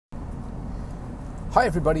Hi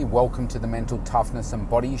everybody, welcome to the Mental Toughness and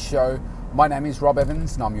Body Show. My name is Rob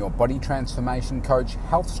Evans and I'm your body transformation coach,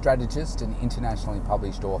 health strategist and internationally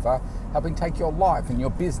published author, helping take your life and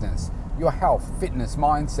your business, your health, fitness,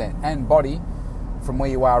 mindset and body from where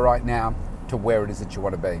you are right now to where it is that you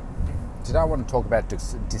want to be. Today I want to talk about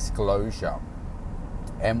disclosure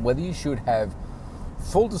and whether you should have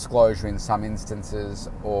full disclosure in some instances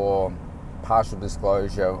or partial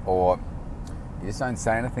disclosure or you just don't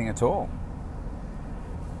say anything at all.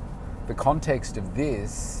 The context of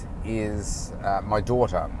this is my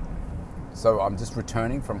daughter. So I'm just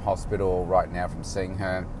returning from hospital right now from seeing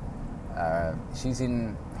her. She's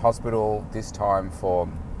in hospital this time for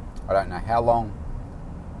I don't know how long.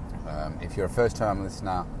 If you're a first-time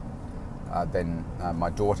listener, then my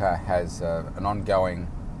daughter has an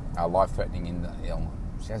ongoing life-threatening illness.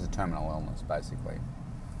 She has a terminal illness, basically.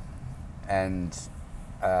 And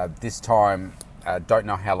this time, don't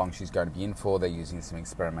know how long she's going to be in for. They're using some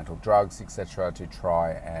experimental drugs, etc. to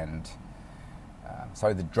try and...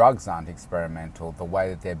 so the drugs aren't experimental. The way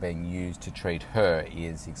that they're being used to treat her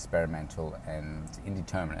is experimental and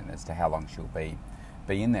indeterminate as to how long she'll be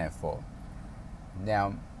in there for.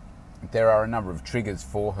 Now, there are a number of triggers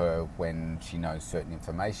for her when she knows certain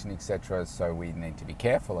information, etc. So we need to be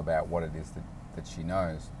careful about what it is that she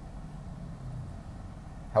knows.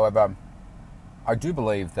 However, I do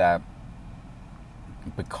believe that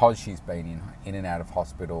because she's been in and out of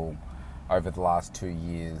hospital over the last 2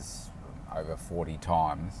 years, over 40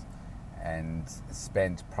 times, and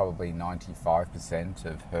spent probably 95%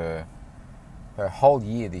 of her whole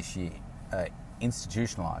year this year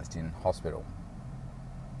institutionalized in hospital.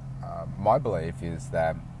 My belief is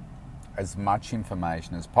that as much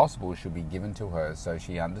information as possible should be given to her so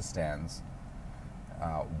she understands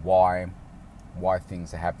why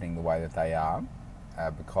things are happening the way that they are,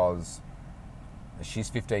 because she's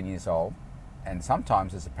 15 years old, and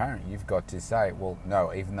sometimes as a parent you've got to say, well,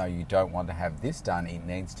 no, even though you don't want to have this done, it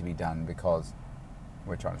needs to be done because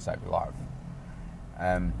we're trying to save your life.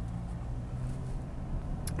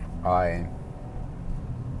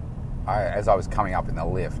 As I was coming up in the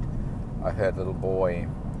lift, I heard a little boy,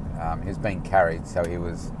 he was being carried, so he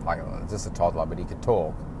was like just a toddler, but he could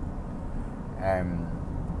talk,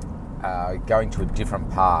 going to a different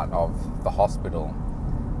part of the hospital.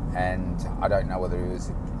 And I don't know whether he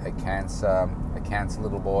was a cancer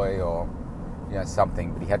little boy or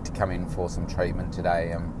something, but he had to come in for some treatment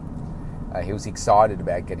today. And he was excited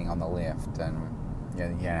about getting on the lift and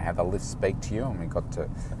have the lift speak to you. And we got to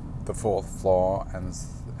the 4th floor,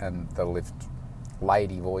 and the lift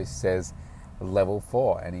lady voice says level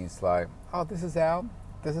 4, and he's like, "Oh, this is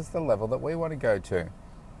the level that we want to go to."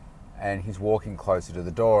 And he's walking closer to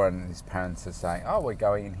the door, and his parents are saying, "Oh, we're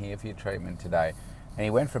going in here for your treatment today." And he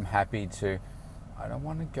went from happy to, I don't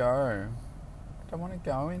want to go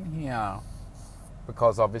in here.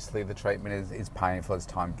 Because obviously the treatment is painful, it's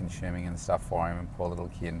time consuming and stuff for him, and poor little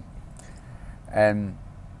kid. And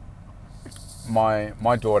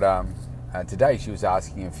my daughter, today she was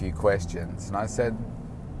asking a few questions, and I said,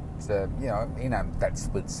 that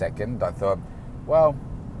split second, I thought, well,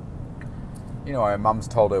 her mum's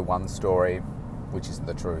told her one story, which isn't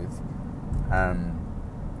the truth.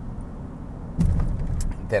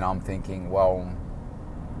 Then I'm thinking, well,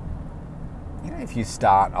 if you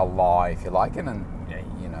start a lie, if you like, and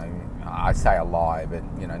I say a lie, but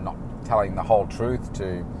not telling the whole truth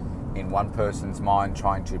to, in one person's mind,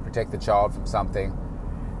 trying to protect the child from something,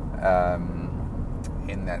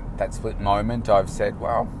 in that split moment, I've said,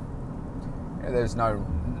 well,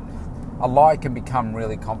 a lie can become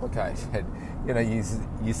really complicated.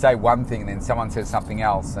 You say one thing and then someone says something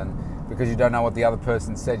else, and because you don't know what the other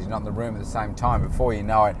person said, you're not in the room at the same time. Before you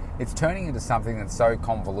know it, it's turning into something that's so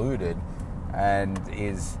convoluted and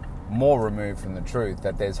is more removed from the truth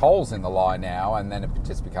that there's holes in the lie now, and then it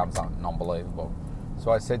just becomes unbelievable.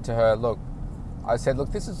 So I said to her, look, this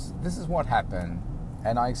is what happened,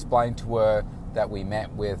 and I explained to her that we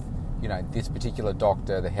met with, this particular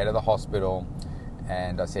doctor, the head of the hospital,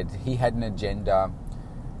 and I said he had an agenda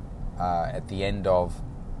at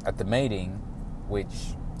the meeting,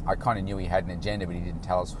 which I kind of knew he had an agenda, but he didn't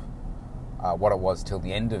tell us what it was till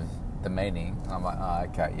the end of the meeting. And I'm like, oh,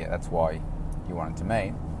 okay, yeah, that's why you wanted to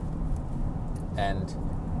meet. And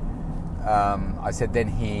I said then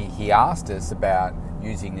he asked us about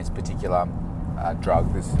using this particular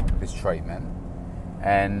drug, this treatment,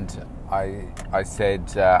 and I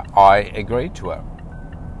said I agreed to it.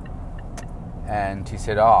 And he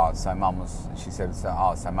said, so mum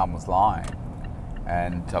was lying.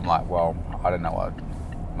 And I'm like, well, I don't know what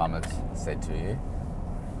mum has said to you.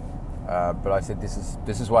 But I said, this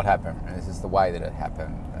is what happened, and this is the way that it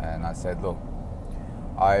happened. And I said, look,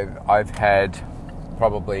 I've had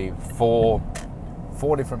probably four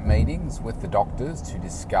different meetings with the doctors to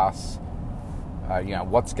discuss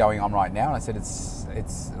what's going on right now. And I said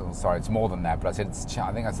it's more than that, but I said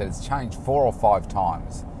I think I said it's changed 4 or 5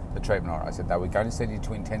 times, the treatment order. I said they were going to send you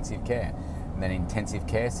to intensive care, and then intensive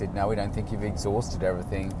care said, no, we don't think you've exhausted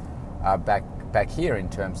everything back here in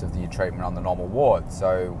terms of your treatment on the normal ward,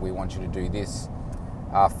 so we want you to do this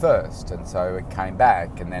first. And so it came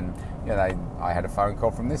back, and then I had a phone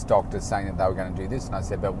call from this doctor saying that they were going to do this, and I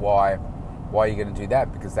said, but why are you going to do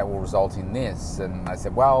that? Because that will result in this. And I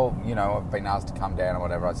said, well, I've been asked to come down or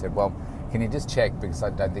whatever. I said, well, can you just check, because I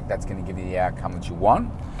don't think that's going to give you the outcome that you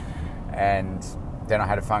want. And then I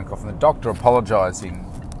had a phone call from the doctor apologising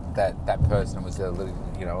that person was a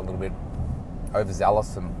little bit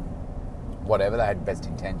overzealous and whatever. They had best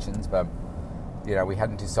intentions, but we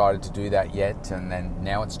hadn't decided to do that yet, and then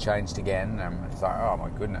now it's changed again. And it's like, oh my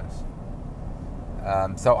goodness.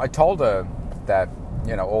 So I told her that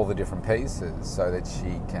all the different pieces so that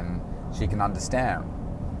she can understand,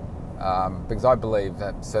 because I believe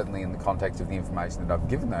that certainly in the context of the information that I've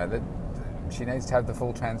given her, that she needs to have the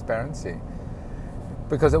full transparency,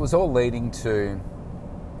 because it was all leading to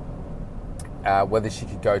whether she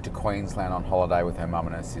could go to Queensland on holiday with her mum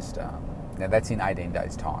and her sister. Now that's in 18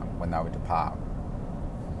 days time when they would depart.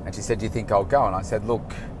 And she said, do you think I'll go? And I said,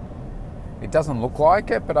 look, it doesn't look like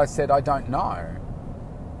it, but I said, I don't know.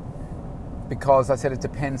 Because I said, it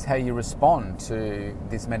depends how you respond to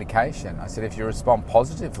this medication. I said, if you respond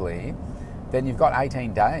positively, then you've got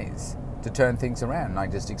 18 days to turn things around. And I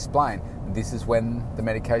just explained, this is when the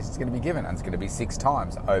medication is going to be given. And it's going to be 6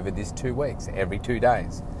 times over this 2 weeks, every 2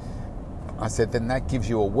 days. I said, then that gives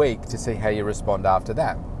you a week to see how you respond after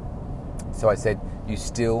that. So I said, you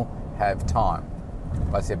still have time.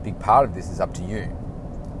 I said, a big part of this is up to you.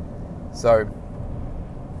 So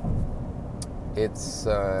it's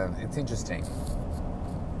interesting.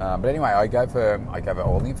 But anyway, I gave her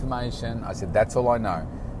all the information. I said, that's all I know.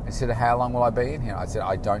 I said, how long will I be in here? I said,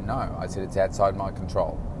 I don't know. I said, it's outside my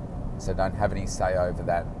control. So I don't have any say over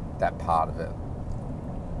that part of it.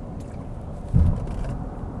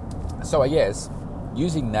 So I guess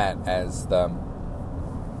using that as the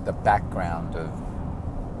background of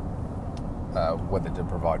whether to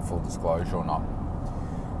provide full disclosure or not,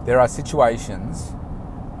 there are situations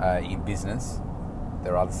in business,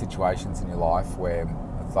 there are other situations in your life where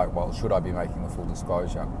it's like, well, should I be making the full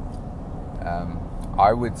disclosure?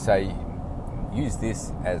 I would say use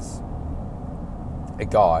this as a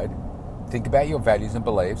guide. Think about your values and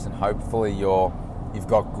beliefs, and hopefully you've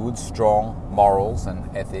got good, strong morals and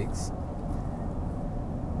ethics.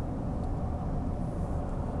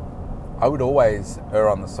 I would always err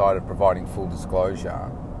on the side of providing full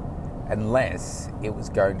disclosure unless it was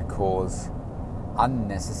going to cause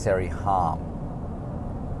unnecessary harm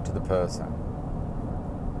to the person.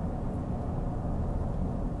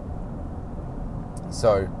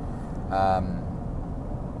 So,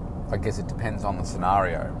 I guess it depends on the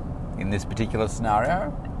scenario. In this particular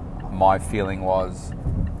scenario, my feeling was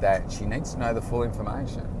that she needs to know the full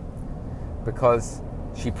information, because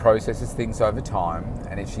she processes things over time,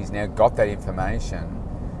 and if she's now got that information,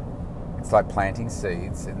 it's like planting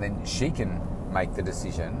seeds, and then she can make the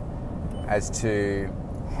decision as to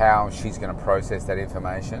how she's going to process that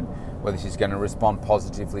information, whether she's going to respond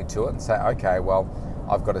positively to it and say, okay, well,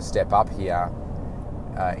 I've got to step up here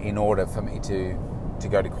in order for me to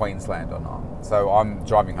go to Queensland or not. So I'm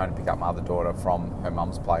driving home to pick up my other daughter from her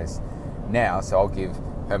mum's place now, so I'll give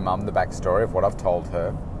her mum the backstory of what I've told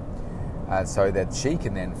her, so that she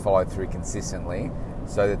can then follow through consistently,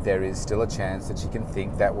 so that there is still a chance that she can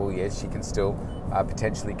think that, well, yes, she can still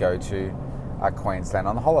potentially go to Queensland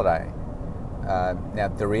on the holiday. Now,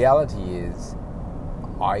 the reality is,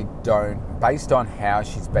 based on how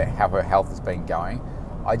her health has been going,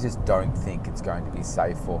 I just don't think it's going to be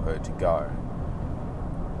safe for her to go.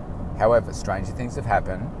 However, stranger things have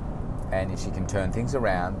happened, and if she can turn things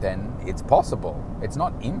around, then it's possible. It's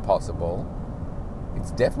not impossible.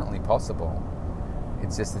 It's definitely possible.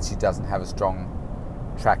 It's just that she doesn't have a strong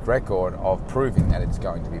track record of proving that it's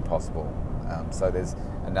going to be possible. So there's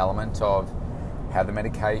an element of how the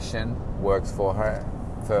medication works for her,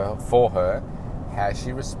 how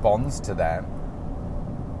she responds to that,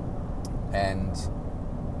 and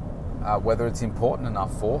whether it's important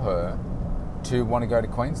enough for her to want to go to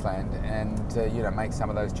Queensland and make some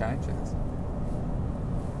of those changes.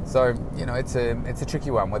 So it's a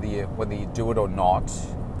tricky one whether you do it or not.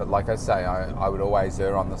 But like I say, I would always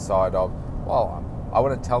err on the side of, well, I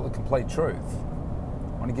want to tell the complete truth.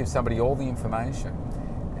 I want to give somebody all the information.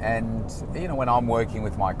 And when I'm working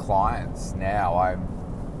with my clients now,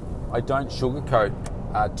 I don't sugarcoat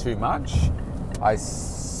too much. I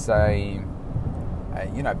say,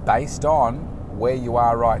 based on where you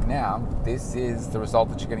are right now, this is the result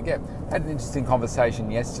that you're going to get. I had an interesting conversation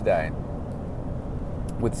yesterday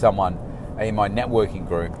with someone in my networking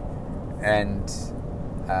group, and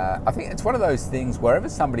I think it's one of those things wherever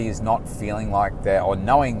somebody is not feeling like they're, or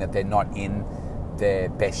knowing that they're not in their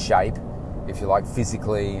best shape, if you like,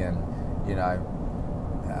 physically, and they're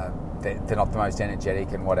not the most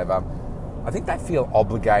energetic and whatever, I think they feel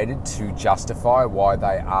obligated to justify why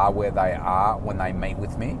they are where they are when they meet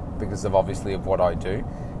with me, because of obviously of what I do.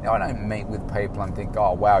 Now, I don't meet with people and think,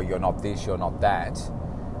 oh wow, you're not this, you're not that.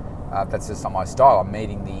 That's just not my style. I'm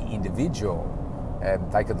meeting the individual.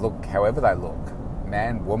 They could look however they look,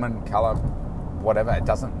 man, woman, colour, whatever. It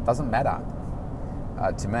doesn't matter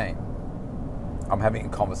to me. I'm having a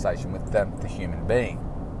conversation with the human being.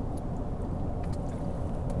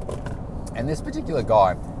 And this particular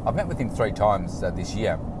guy, I've met with him 3 times this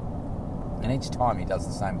year, and each time he does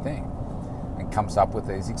the same thing and comes up with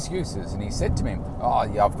these excuses. And he said to me, oh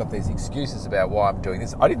yeah, I've got these excuses about why I'm doing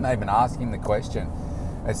this. I didn't even ask him the question.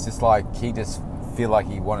 It's just like he just feel like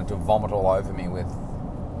he wanted to vomit all over me with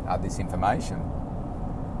this information.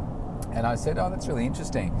 And I said, oh, that's really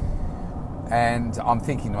interesting. And I'm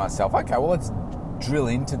thinking to myself, okay, well, let's drill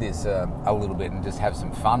into this a little bit and just have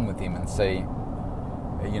some fun with him and see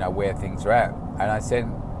where things are at. And I said,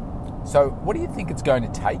 so what do you think it's going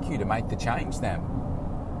to take you to make the change then?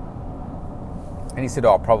 And he said,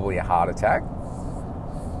 oh, probably a heart attack.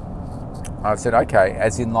 I said, okay,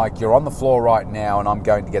 as in like you're on the floor right now and I'm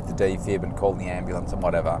going to get the defib and call the ambulance and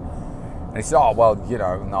whatever. And he said, oh, well,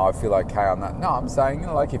 no, I feel okay on that. No, I'm saying,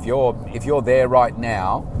 like if you're there right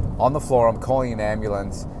now on the floor, I'm calling an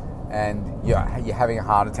ambulance and you're having a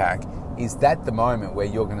heart attack, is that the moment where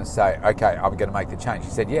you're going to say, okay, I'm going to make the change?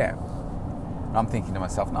 He said, yeah. And I'm thinking to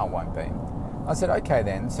myself, no, it won't be. I said, okay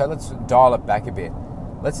then, so let's dial it back a bit.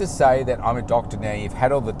 Let's just say that I'm a doctor now, you've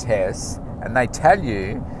had all the tests, and they tell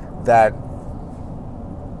you that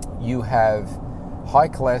you have high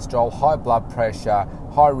cholesterol, high blood pressure,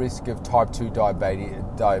 high risk of type 2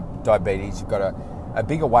 diabetes. You've got a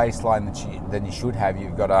bigger waistline than you should have.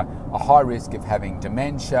 You've got a high risk of having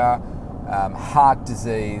dementia, heart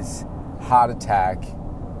disease, heart attack.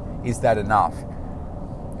 Is that enough?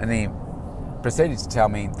 And he proceeded to tell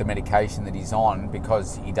me the medication that he's on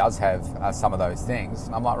because he does have some of those things.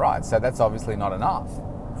 And I'm like, right, so that's obviously not enough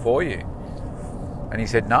for you. And he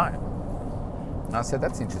said, no. And I said,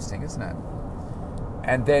 that's interesting, isn't it?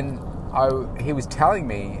 And then he was telling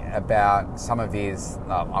me about some of his,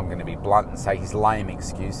 I'm going to be blunt and say his lame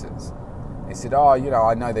excuses. He said, oh,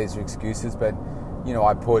 I know these are excuses, but,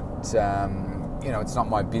 I put, it's not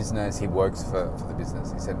my business. He works for the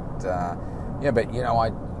business. He said, but,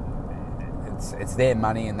 it's their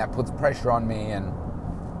money and that puts pressure on me. And,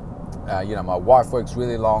 my wife works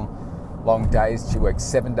really long days. She works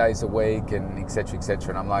 7 days a week and et cetera, et cetera.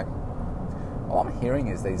 And I'm like, all I'm hearing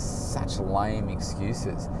is these such lame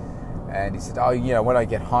excuses. And he said, oh, when I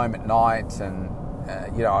get home at night and,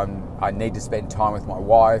 I need to spend time with my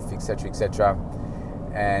wife, et cetera,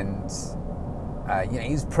 and,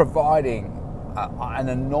 he's providing an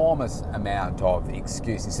enormous amount of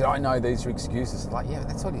excuses. He said, I know these are excuses. I'm like, yeah,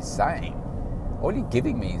 that's what he's saying. All you're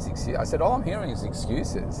giving me is excuses. I said, all I'm hearing is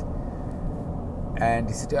excuses. And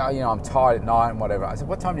he said, oh, I'm tired at night and whatever. I said,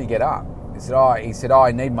 what time do you get up? He said,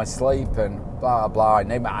 I need my sleep and blah, blah. I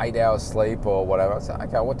need my 8 hours sleep or whatever. I said,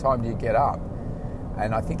 okay, what time do you get up?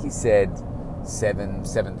 And I think he said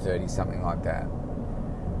 7:30, something like that.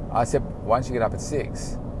 I said, why don't you get up at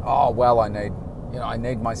 6? Oh, well, I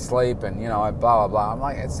need my sleep and, blah, blah, blah. I'm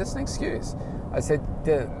like, it's just an excuse. I said,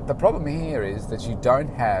 the problem here is that you don't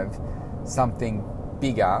have something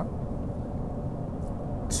bigger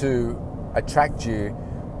to attract you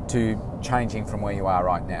to changing from where you are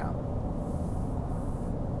right now.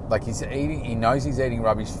 Like he knows he's eating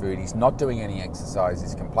rubbish food. He's not doing any exercise.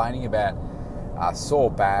 He's complaining about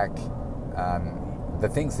sore back, the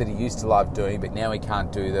things that he used to love doing, but now he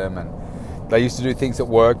can't do them. And they used to do things at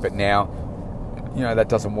work, but now, that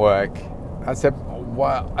doesn't work. I said,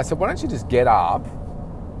 why don't you just get up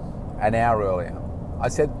an hour earlier? I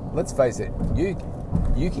said, let's face it,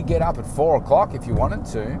 you could get up at 4 o'clock if you wanted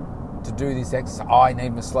to do this exercise. Oh, I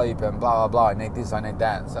need my sleep and blah, blah, blah. I need this, I need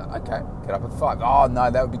that. So, okay, get up at 5. Oh, no,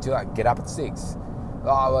 that would be too late. Get up at 6.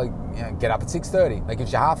 Oh, well, get up at 6:30. That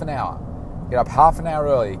gives you half an hour. Get up half an hour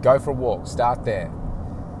early. Go for a walk. Start there.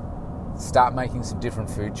 Start making some different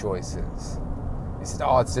food choices. He said,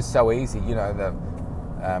 oh, it's just so easy. He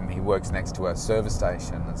works next to a service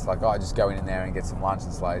station. It's like, oh, I just go in there and get some lunch.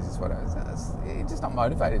 It's lazy. It's whatever. He's just not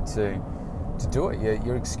motivated to do it.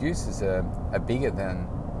 Your excuses are bigger than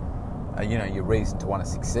your reason to want to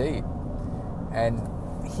succeed. And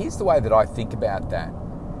here's the way that I think about that.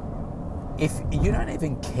 If you don't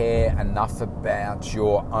even care enough about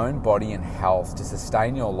your own body and health to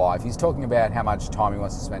sustain your life, he's talking about how much time he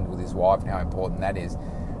wants to spend with his wife and how important that is.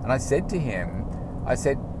 And I said to him,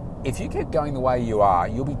 if you keep going the way you are,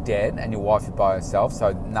 you'll be dead and your wife will be by herself,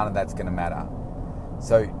 so none of that's going to matter.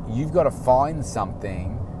 So you've got to find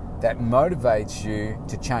something that motivates you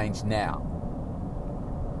to change now.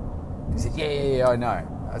 He said, yeah, I know.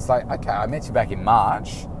 I was like, okay, I met you back in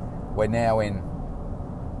March. We're now in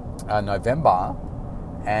November,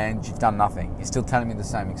 and you've done nothing. You're still telling me the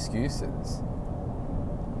same excuses.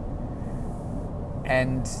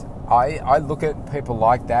 And I look at people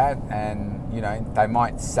like that, and they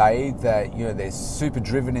might say that they're super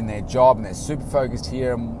driven in their job and they're super focused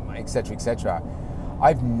here, etc., etc.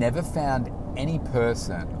 I've never found any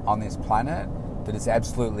person on this planet that is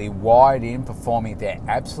absolutely wired in, performing their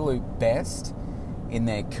absolute best in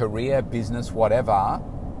their career, business, whatever,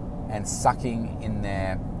 and sucking in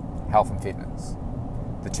their health and fitness.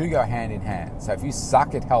 The two go hand in hand. So if you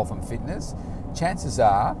suck at health and fitness, chances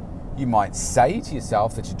are you might say to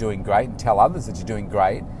yourself that you're doing great and tell others that you're doing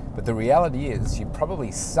great, but the reality is you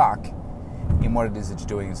probably suck in what it is that you're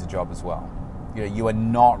doing as a job as well. You are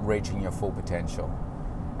not reaching your full potential.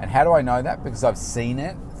 And how do I know that? Because I've seen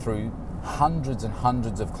it through hundreds and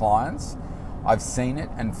hundreds of clients. I've seen it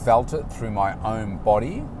and felt it through my own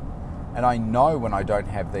body. And I know when I don't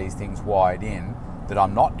have these things wired in that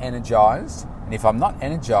I'm not energized. And if I'm not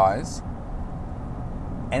energized,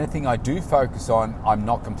 anything I do focus on, I'm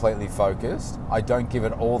not completely focused. I don't give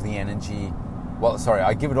it all the energy.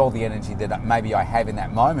 I give it all the energy that maybe I have in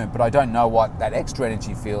that moment, but I don't know what that extra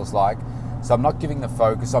energy feels like. So I'm not giving the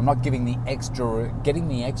focus. I'm not getting the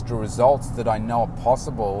extra results that I know are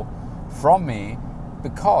possible from me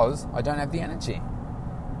because I don't have the energy.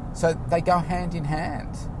 So they go hand in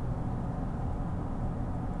hand.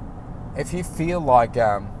 If you feel like,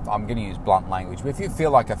 I'm going to use blunt language, but if you feel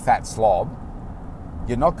like a fat slob,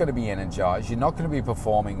 you're not going to be energized, you're not going to be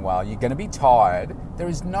performing well, you're going to be tired. There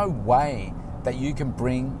is no way that you can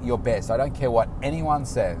bring your best. I don't care what anyone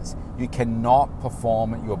says, you cannot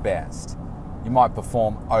perform your best. You might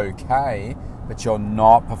perform okay, but you're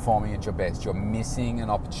not performing at your best. You're missing an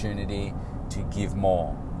opportunity to give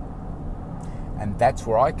more. And that's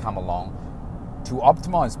where I come along, to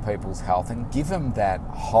optimize people's health and give them that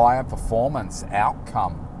higher performance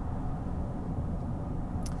outcome.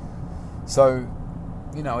 So,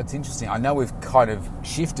 it's interesting. I know we've kind of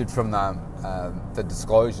shifted from the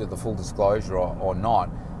disclosure, the full disclosure or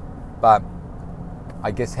not, but I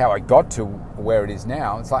guess how I got to where it is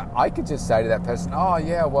now, it's like I could just say to that person, oh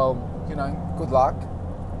yeah, well, good luck.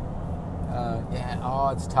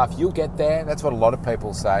 It's tough. You'll get there. That's what a lot of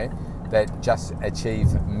people say, that just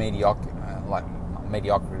achieve mediocre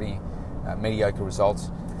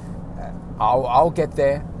results. I'll get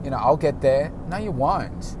there. I'll get there. No, you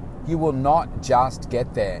won't. You will not just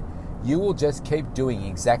get there. You will just keep doing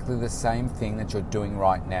exactly the same thing that you're doing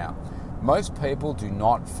right now. Most people do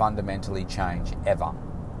not fundamentally change ever.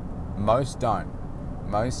 Most don't.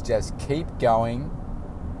 Most just keep going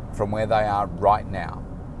from where they are right now.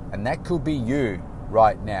 And that could be you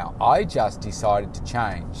right now. I just decided to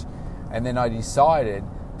change. And then I decided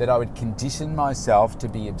that I would condition myself to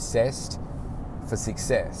be obsessed for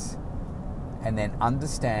success. And then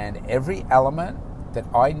understand every element that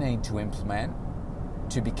I need to implement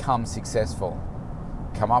to become successful.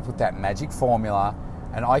 Come up with that magic formula,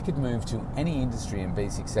 and I could move to any industry and be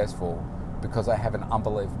successful because I have an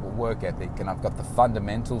unbelievable work ethic and I've got the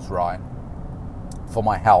fundamentals right for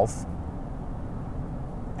my health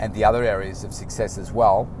and the other areas of success as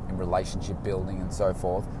well, in relationship building and so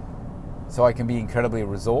forth. So I can be incredibly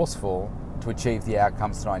resourceful to achieve the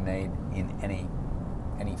outcomes that I need in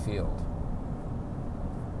any field.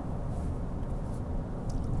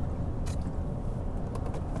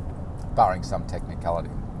 Barring some technicality.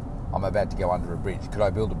 I'm about to go under a bridge. Could I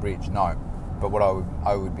build a bridge? No. But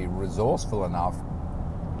I would be resourceful enough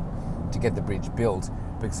to get the bridge built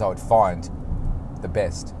because I would find the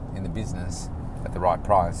best in the business at the right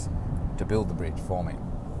price to build the bridge for me.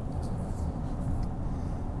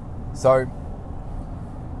 So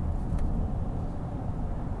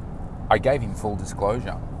I gave him full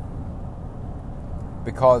disclosure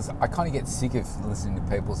because I kind of get sick of listening to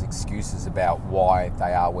people's excuses about why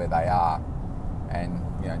they are where they are, and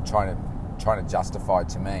trying to justify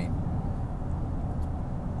to me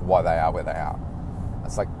why they are where they are.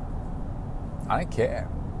 It's like, I don't care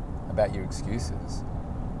about your excuses.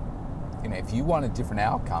 If you want a different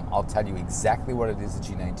outcome, I'll tell you exactly what it is that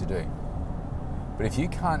you need to do. But if you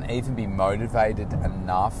can't even be motivated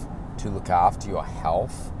enough to look after your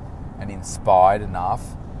health and inspired enough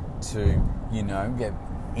to,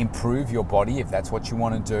 improve your body, if that's what you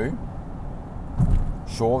want to do,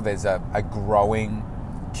 sure, there's a growing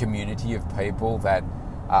community of people that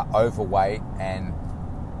are overweight and,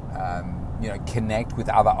 connect with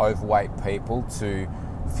other overweight people to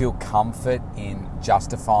feel comfort in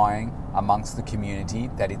justifying amongst the community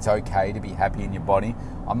that it's okay to be happy in your body.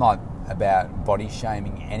 I'm not about body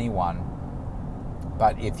shaming anyone,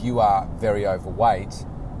 but if you are very overweight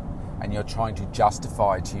and you're trying to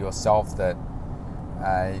justify to yourself that,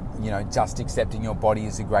 just accepting your body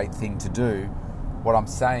is a great thing to do, what I'm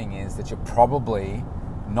saying is that you're probably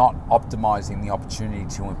not optimizing the opportunity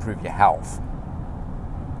to improve your health.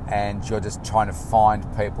 And you're just trying to find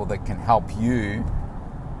people that can help you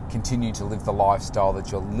continue to live the lifestyle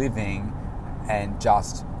that you're living and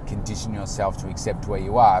just condition yourself to accept where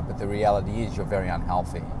you are. But the reality is you're very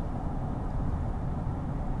unhealthy.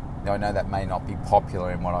 Now, I know that may not be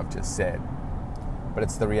popular in what I've just said, but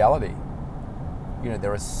it's the reality.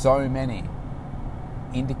 There are so many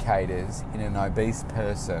indicators in an obese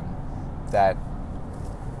person that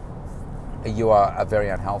you are very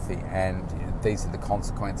unhealthy, and these are the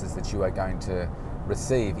consequences that you are going to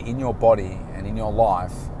receive in your body and in your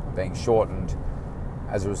life being shortened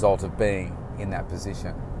as a result of being in that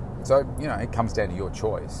position. So, it comes down to your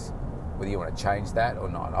choice, whether you want to change that or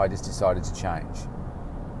not. I just decided to change.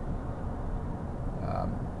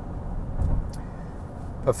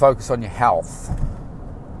 But focus on your health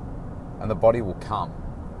and the body will come.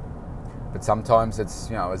 But sometimes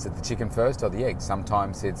it's, is it the chicken first or the egg?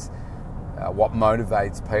 Sometimes it's what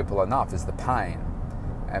motivates people enough is the pain.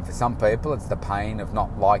 And for some people, it's the pain of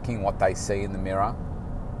not liking what they see in the mirror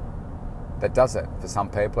that does it. For some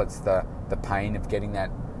people, it's the pain of getting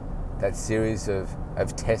that series of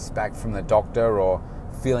tests back from the doctor, or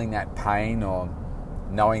feeling that pain, or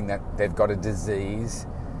knowing that they've got a disease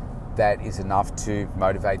that is enough to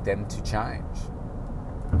motivate them to change.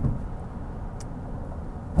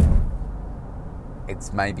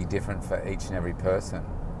 It's maybe different for each and every person.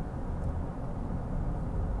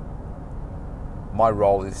 My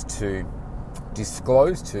role is to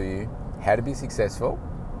disclose to you how to be successful,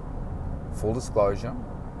 full disclosure,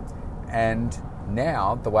 and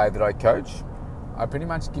now the way that I coach, I pretty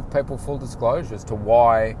much give people full disclosure as to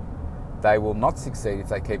why they will not succeed if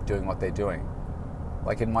they keep doing what they're doing.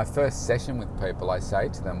 Like in my first session with people, I say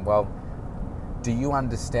to them, well, do you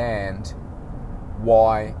understand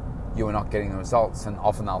why you are not getting the results? And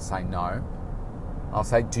often they'll say no. I'll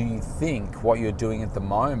say, do you think what you're doing at the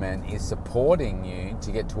moment is supporting you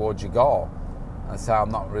to get towards your goal? And I say, I'm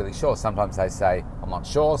not really sure. Sometimes they say, I'm not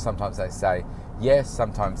sure. Sometimes they say, yes.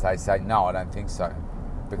 Sometimes they say, no, I don't think so.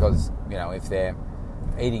 Because, if they're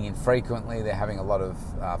eating infrequently, they're having a lot of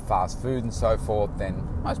fast food and so forth, then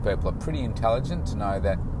most people are pretty intelligent to know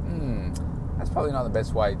that, that's probably not the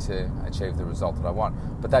best way to achieve the result that I want.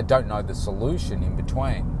 But they don't know the solution in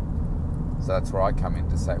between. So that's where I come in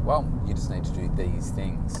to say, well, you just need to do these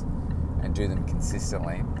things and do them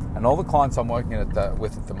consistently. And all the clients I'm working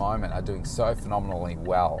with at the moment are doing so phenomenally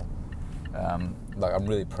well. I'm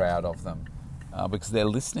really proud of them because they're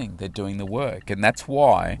listening, they're doing the work. And that's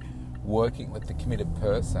why working with the committed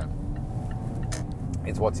person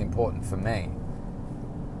is what's important for me,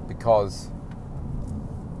 because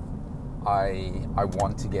I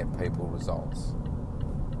want to get people results.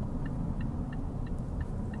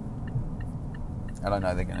 And I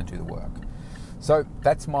know they're going to do the work. So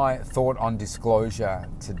that's my thought on disclosure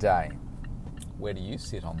today. Where do you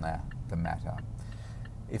sit on the matter?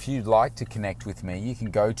 If you'd like to connect with me, you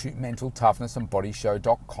can go to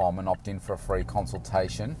mentaltoughnessandbodyshow.com and opt in for a free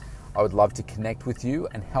consultation. I would love to connect with you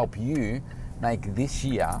and help you make this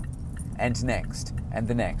year and next and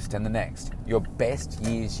the next and the next your best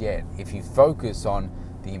years yet. If you focus on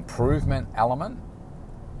the improvement element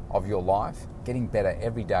of your life, getting better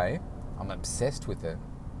every day, I'm obsessed with it,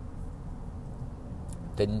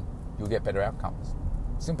 then you'll get better outcomes.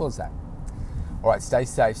 Simple as that. All right, stay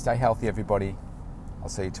safe, stay healthy, everybody. I'll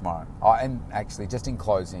see you tomorrow. And actually, just in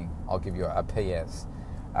closing, I'll give you a PS.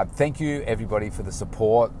 Thank you, everybody, for the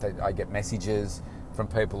support. I get messages from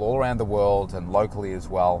people all around the world and locally as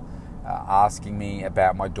well, asking me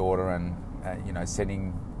about my daughter and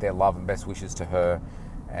sending their love and best wishes to her.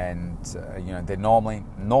 And they're normally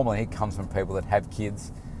it comes from people that have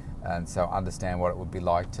kids, and so understand what it would be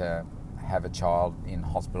like to have a child in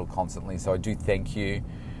hospital constantly. So I do thank you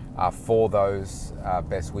for those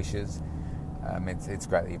best wishes. It's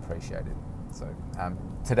greatly appreciated. So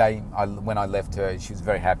today, when I left her, she was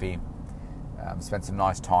very happy. Spent some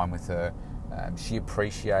nice time with her. She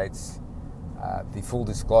appreciates the full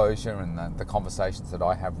disclosure and the conversations that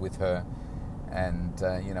I have with her. And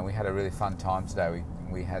we had a really fun time today.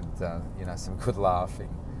 We had some good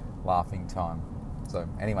laughing time. So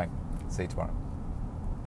anyway, see you tomorrow.